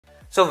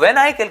So when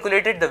I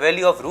calculated the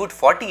value of root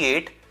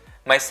 48,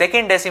 my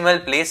second decimal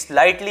place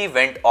slightly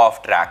went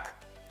off track.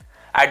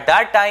 At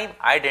that time,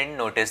 I didn't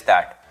notice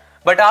that.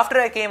 But after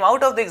I came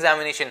out of the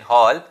examination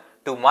hall,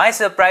 to my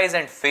surprise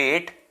and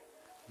fate,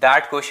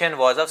 that question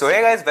was of... So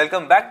hey guys,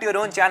 welcome back to your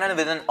own channel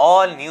with an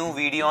all new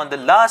video on the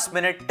last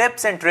minute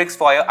tips and tricks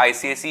for your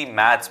Icse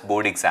Maths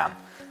board exam.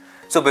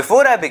 So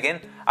before I begin,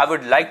 I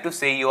would like to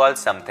say you all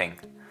something.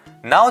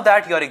 Now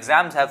that your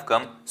exams have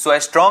come, so I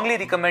strongly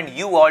recommend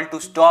you all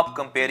to stop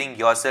comparing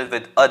yourself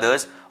with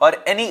others or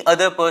any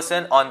other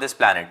person on this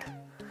planet.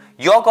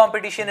 Your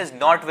competition is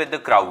not with the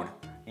crowd.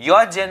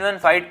 Your genuine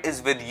fight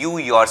is with you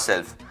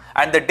yourself.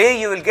 And the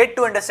day you will get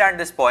to understand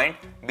this point,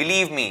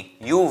 believe me,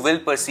 you will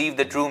perceive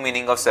the true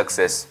meaning of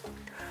success.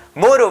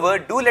 Moreover,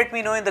 do let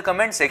me know in the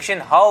comment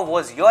section how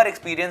was your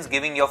experience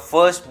giving your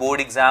first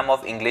board exam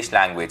of English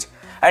language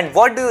and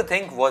what do you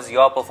think was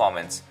your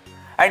performance.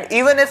 And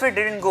even if it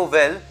didn't go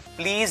well,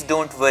 please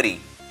don't worry.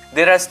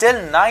 There are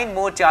still 9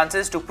 more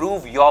chances to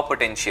prove your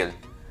potential.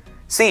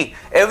 See,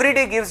 every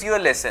day gives you a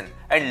lesson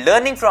and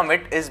learning from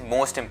it is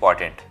most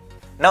important.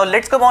 Now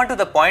let's come on to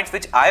the points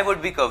which I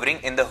would be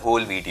covering in the whole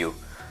video.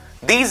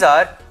 These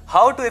are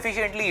how to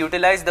efficiently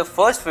utilize the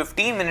first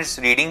 15 minutes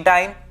reading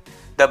time,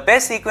 the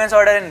best sequence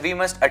order in we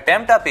must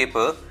attempt our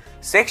paper,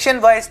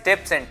 section-wise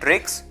tips and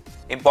tricks,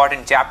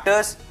 important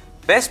chapters,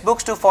 best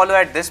books to follow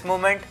at this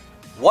moment,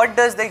 what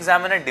does the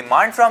examiner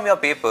demand from your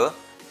paper,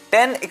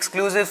 10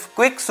 exclusive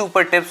quick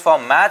super tips for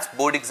maths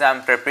board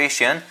exam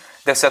preparation,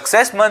 the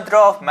success mantra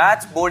of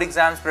maths board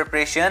exams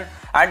preparation,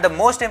 and the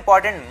most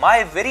important,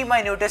 my very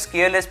minutest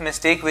careless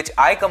mistake which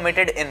I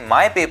committed in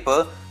my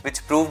paper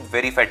which proved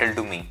very fatal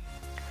to me.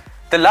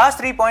 The last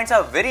 3 points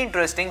are very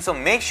interesting, so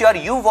make sure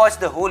you watch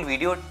the whole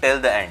video till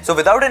the end. So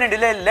without any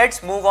delay,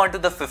 let's move on to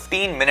the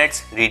 15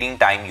 minutes reading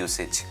time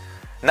usage.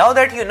 Now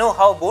that you know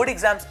how board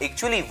exams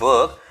actually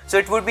work, so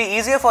it would be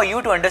easier for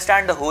you to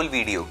understand the whole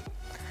video.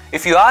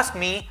 If you ask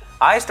me,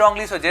 I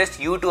strongly suggest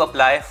you to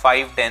apply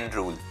 5-10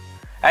 rule.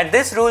 And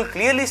this rule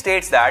clearly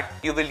states that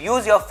you will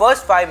use your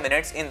first 5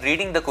 minutes in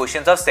reading the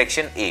questions of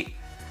section A.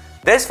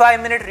 This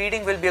 5-minute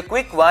reading will be a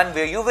quick one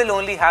where you will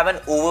only have an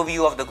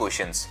overview of the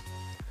questions.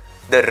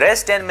 The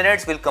rest 10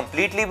 minutes will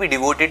completely be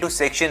devoted to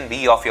section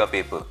B of your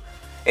paper.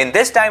 In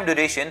this time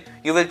duration,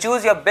 you will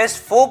choose your best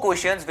 4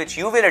 questions which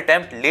you will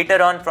attempt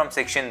later on from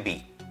section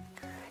B.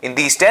 In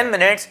these 10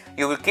 minutes,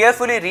 you will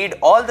carefully read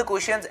all the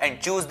questions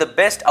and choose the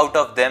best out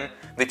of them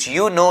which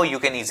you know you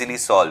can easily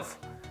solve.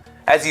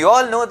 As you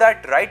all know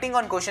that writing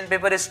on question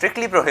paper is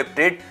strictly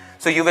prohibited,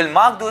 so you will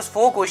mark those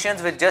 4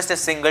 questions with just a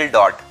single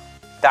dot.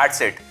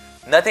 That's it.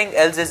 Nothing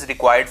else is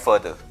required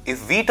further.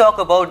 If we talk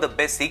about the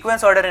best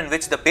sequence order in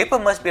which the paper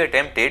must be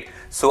attempted,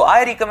 so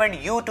I recommend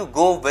you to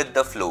go with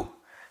the flow.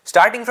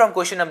 Starting from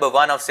question number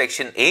 1 of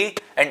section A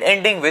and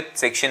ending with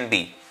section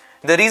B.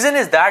 The reason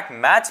is that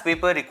maths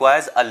paper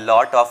requires a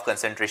lot of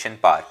concentration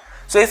power.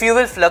 So if you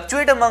will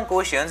fluctuate among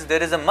questions,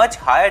 there is a much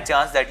higher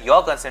chance that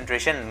your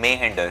concentration may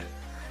hinder.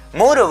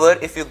 Moreover,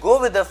 if you go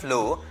with the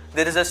flow,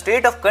 there is a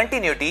state of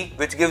continuity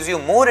which gives you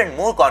more and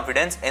more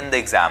confidence in the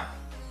exam.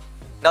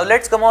 Now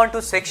let's come on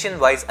to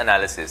section-wise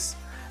analysis.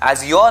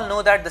 As you all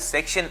know that the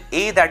section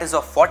A, that is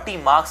of 40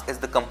 marks, is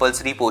the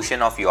compulsory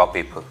portion of your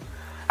paper.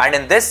 And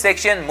in this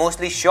section,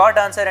 mostly short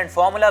answer and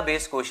formula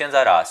based questions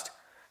are asked.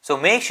 So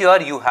make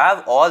sure you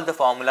have all the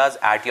formulas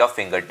at your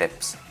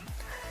fingertips.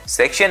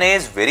 Section A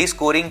is very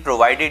scoring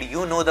provided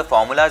you know the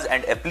formulas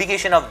and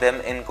application of them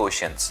in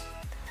questions.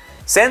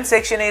 Since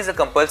section A is a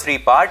compulsory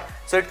part,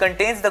 so it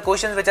contains the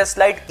questions which are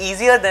slightly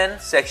easier than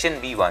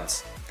section B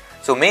ones.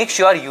 So make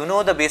sure you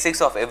know the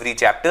basics of every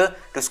chapter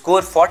to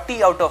score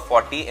 40 out of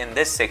 40 in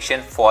this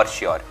section for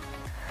sure.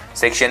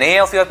 Section A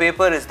of your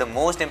paper is the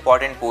most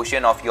important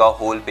portion of your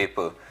whole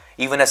paper.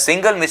 Even a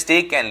single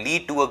mistake can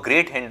lead to a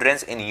great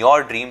hindrance in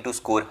your dream to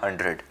score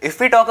 100. If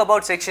we talk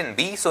about section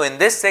B, so in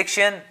this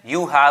section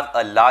you have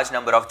a large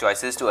number of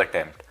choices to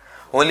attempt.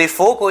 Only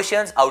 4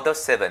 questions out of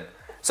 7.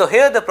 So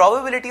here the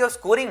probability of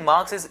scoring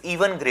marks is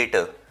even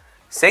greater.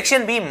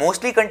 Section B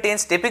mostly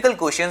contains typical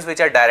questions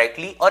which are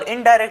directly or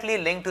indirectly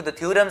linked to the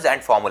theorems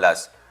and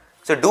formulas.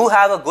 So do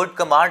have a good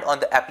command on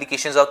the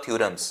applications of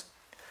theorems.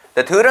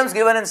 The theorems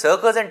given in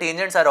circles and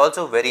tangents are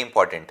also very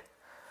important.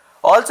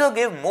 Also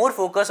give more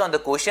focus on the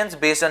questions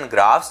based on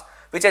graphs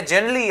which are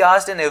generally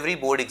asked in every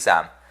board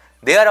exam.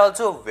 They are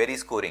also very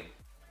scoring.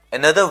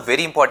 Another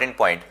very important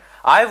point.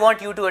 I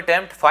want you to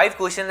attempt 5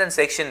 questions in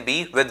section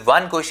B with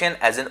 1 question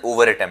as an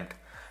over attempt.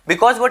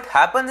 Because what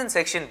happens in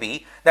section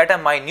B, that a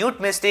minute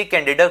mistake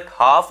can deduct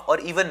half or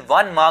even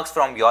 1 marks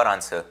from your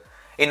answer.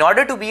 In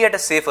order to be at a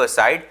safer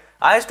side,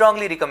 I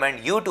strongly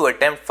recommend you to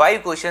attempt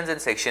 5 questions in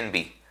section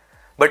B.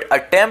 But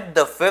attempt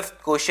the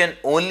 5th question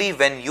only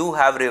when you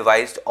have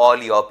revised all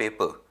your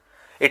paper.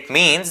 It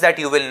means that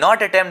you will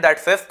not attempt that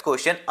 5th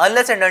question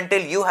unless and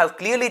until you have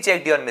clearly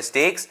checked your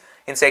mistakes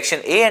in section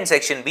A and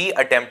section B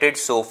attempted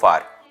so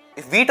far.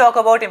 If we talk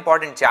about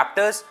important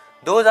chapters,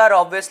 those are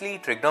obviously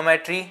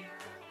trigonometry,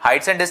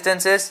 heights and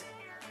distances,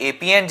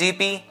 AP and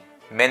GP,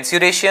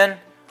 mensuration,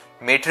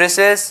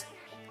 matrices,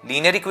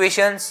 linear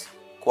equations,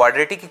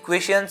 quadratic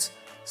equations,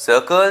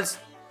 circles,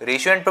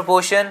 ratio and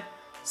proportion,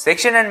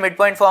 section and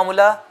midpoint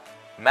formula,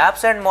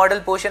 maps and model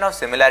portion of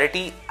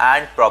similarity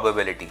and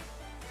probability.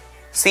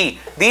 See,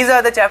 these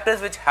are the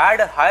chapters which had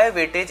a higher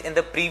weightage in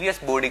the previous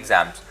board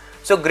exams,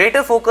 so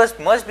greater focus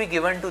must be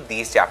given to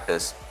these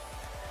chapters.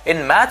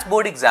 In maths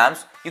board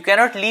exams, you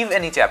cannot leave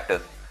any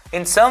chapter.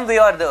 In some way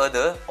or the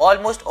other,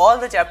 almost all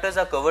the chapters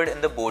are covered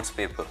in the board's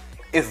paper.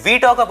 If we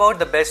talk about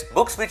the best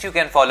books which you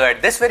can follow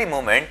at this very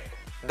moment,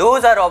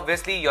 those are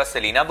obviously your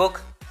Selena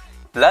book,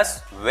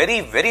 plus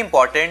very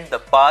important, the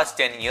past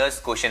 10 years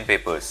question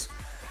papers.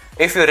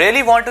 If you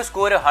really want to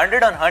score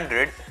 100 on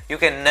 100, you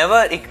can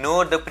never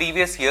ignore the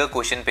previous year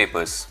question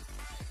papers.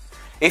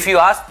 If you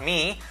ask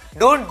me,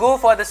 don't go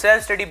for the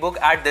self-study book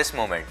at this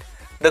moment.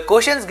 The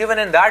questions given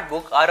in that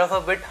book are of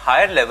a bit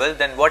higher level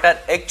than what are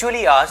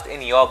actually asked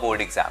in your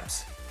board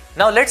exams.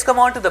 Now let's come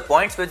on to the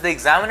points which the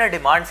examiner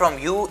demands from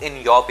you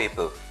in your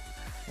paper.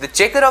 The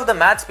checker of the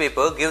maths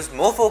paper gives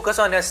more focus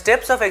on your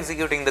steps of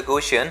executing the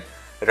question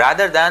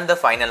rather than the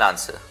final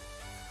answer.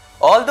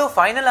 Although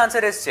final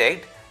answer is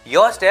checked,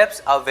 your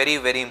steps are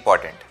very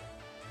important.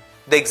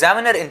 The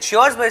examiner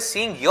ensures by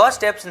seeing your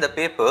steps in the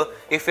paper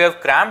if you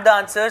have crammed the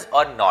answers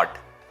or not.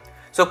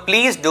 So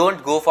please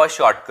don't go for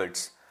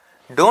shortcuts.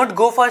 Don't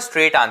go for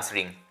straight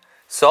answering.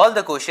 Solve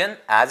the question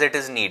as it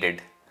is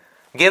needed.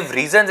 Give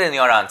reasons in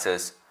your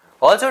answers.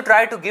 Also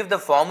try to give the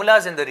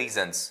formulas in the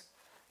reasons.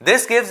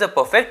 This gives a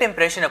perfect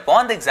impression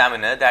upon the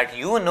examiner that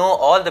you know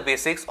all the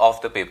basics of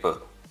the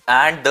paper.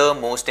 And the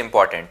most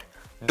important,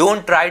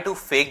 don't try to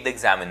fake the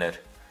examiner.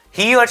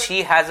 He or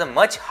she has a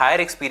much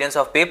higher experience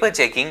of paper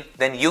checking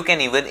than you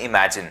can even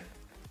imagine.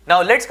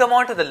 Now let's come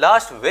on to the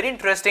last very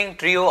interesting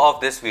trio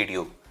of this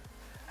video.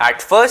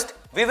 At first,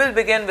 we will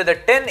begin with the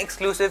 10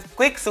 exclusive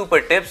quick super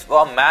tips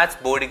for maths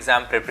board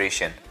exam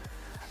preparation.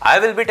 I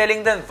will be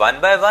telling them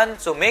one by one,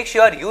 so make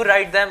sure you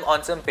write them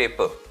on some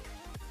paper.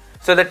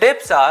 So the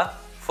tips are: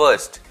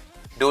 first,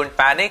 don't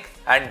panic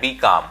and be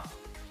calm.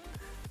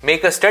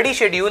 Make a study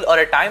schedule or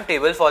a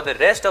timetable for the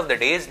rest of the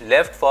days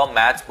left for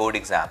maths board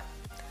exam.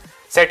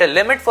 Set a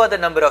limit for the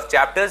number of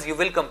chapters you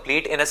will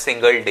complete in a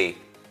single day.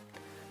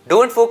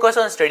 Don't focus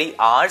on study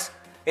hours,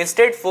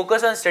 instead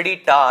focus on study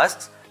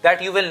tasks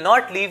that you will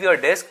not leave your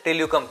desk till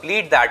you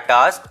complete that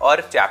task or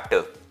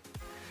chapter.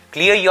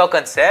 Clear your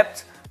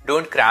concepts,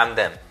 don't cram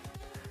them.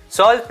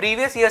 Solve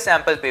previous year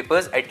sample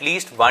papers at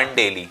least one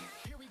daily.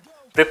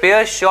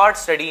 Prepare short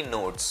study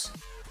notes.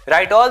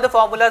 Write all the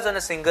formulas on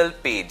a single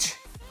page.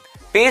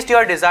 Paste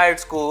your desired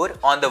score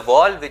on the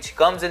wall which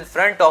comes in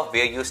front of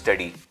where you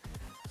study.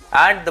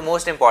 And the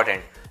most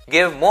important,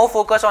 give more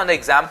focus on the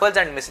examples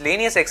and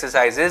miscellaneous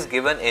exercises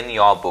given in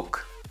your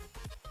book.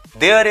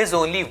 There is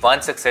only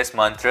one success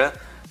mantra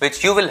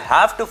which you will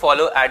have to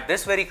follow at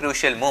this very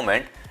crucial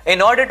moment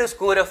in order to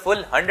score a full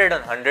 100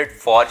 on 100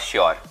 for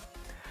sure.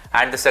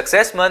 And the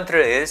success mantra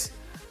is: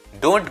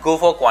 don't go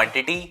for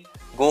quantity,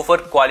 go for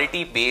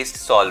quality based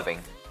solving.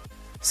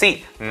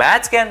 See,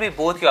 maths can be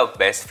both your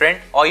best friend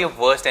or your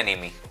worst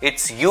enemy.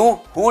 It's you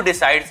who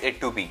decides it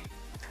to be.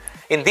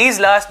 In these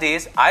last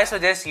days, I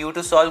suggest you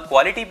to solve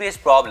quality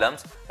based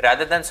problems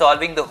rather than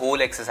solving the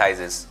whole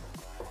exercises.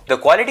 The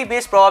quality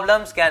based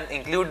problems can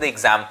include the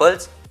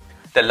examples,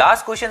 the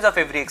last questions of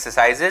every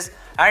exercises,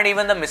 and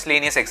even the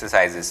miscellaneous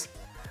exercises.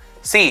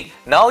 See,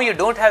 now you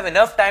don't have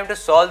enough time to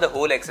solve the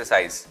whole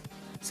exercise.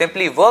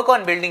 Simply work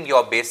on building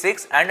your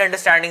basics and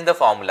understanding the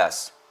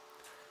formulas.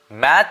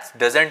 Maths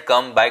doesn't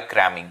come by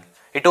cramming.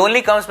 It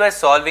only comes by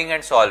solving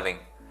and solving.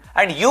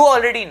 And you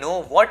already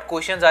know what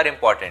questions are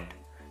important.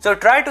 So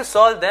try to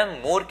solve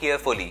them more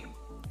carefully.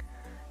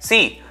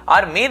 See,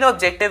 our main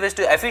objective is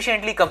to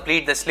efficiently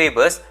complete the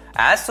syllabus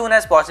as soon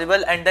as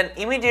possible and then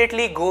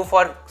immediately go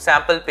for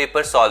sample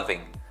paper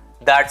solving.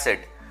 That's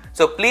it.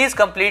 So please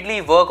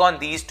completely work on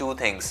these two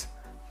things: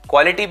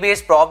 quality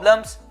based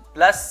problems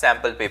plus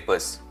sample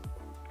papers.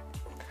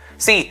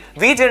 See,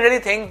 we generally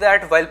think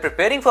that while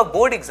preparing for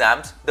board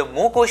exams, the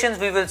more questions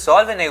we will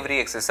solve in every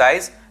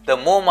exercise, the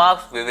more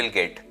marks we will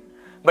get.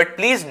 But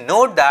please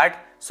note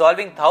that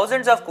solving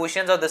thousands of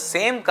questions of the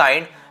same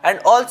kind and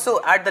also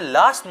at the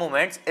last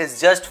moments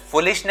is just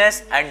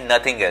foolishness and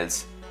nothing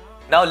else.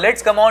 Now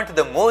let's come on to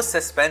the most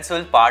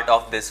suspenseful part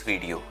of this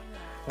video.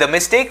 The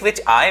mistake which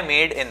I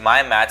made in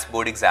my maths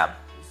board exam.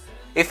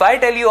 If I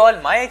tell you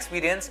all my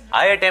experience,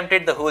 I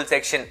attempted the whole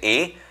section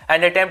A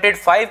and attempted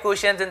 5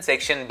 questions in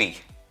section B.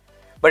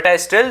 But I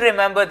still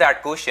remember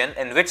that question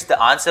in which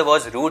the answer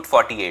was root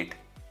 48.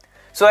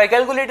 So I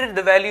calculated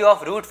the value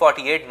of root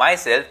 48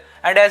 myself,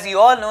 and as you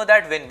all know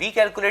that when we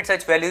calculate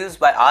such values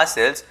by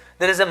ourselves,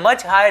 there is a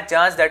much higher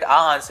chance that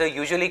our answer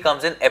usually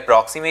comes in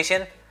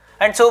approximation,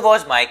 and so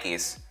was my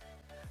case.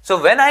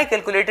 So when I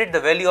calculated the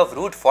value of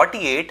root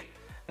 48,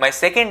 my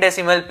second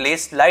decimal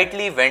place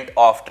slightly went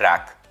off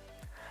track.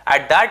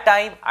 At that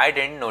time, I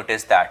didn't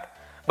notice that.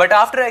 But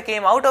after I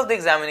came out of the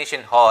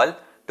examination hall,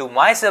 to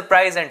my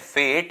surprise and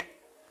fate,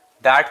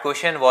 that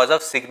question was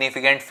of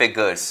significant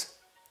figures.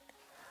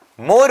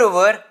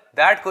 Moreover,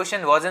 that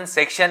question was in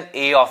section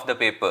A of the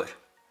paper.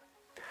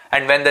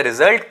 And when the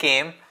result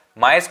came,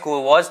 My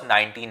score was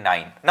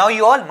 99. Now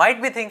you all might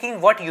be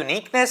thinking, what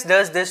uniqueness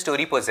does this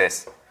story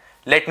possess?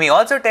 Let me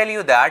also tell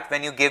you that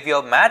when you give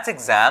your maths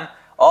exam,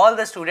 all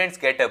the students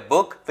get a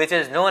book which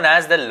is known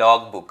as the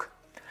log book.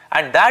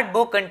 And that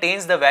book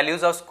contains the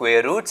values of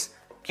square roots,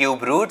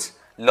 cube roots,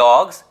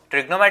 logs,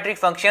 trigonometric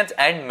functions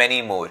and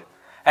many more.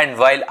 And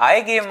while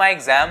I gave my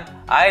exam,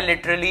 I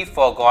literally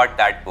forgot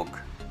that book.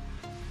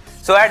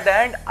 So at the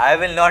end, I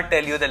will not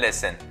tell you the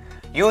lesson.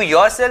 You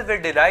yourself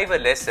will derive a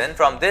lesson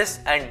from this,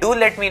 and do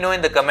let me know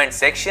in the comment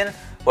section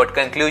what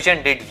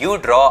conclusion did you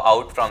draw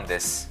out from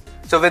this.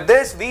 So with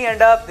this, we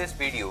end up this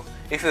video.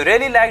 If you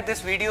really like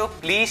this video,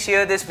 please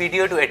share this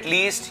video to at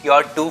least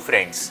your 2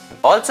 friends.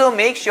 Also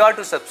make sure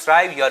to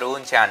subscribe your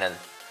own channel.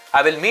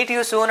 I will meet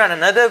you soon on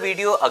another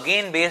video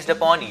again based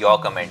upon your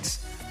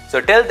comments. So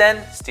till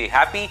then, stay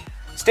happy,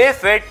 stay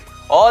fit,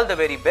 all the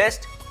very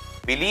best.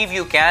 Believe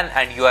you can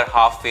and you are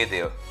halfway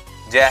there.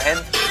 Jai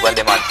Hind,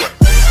 Vande Mataram.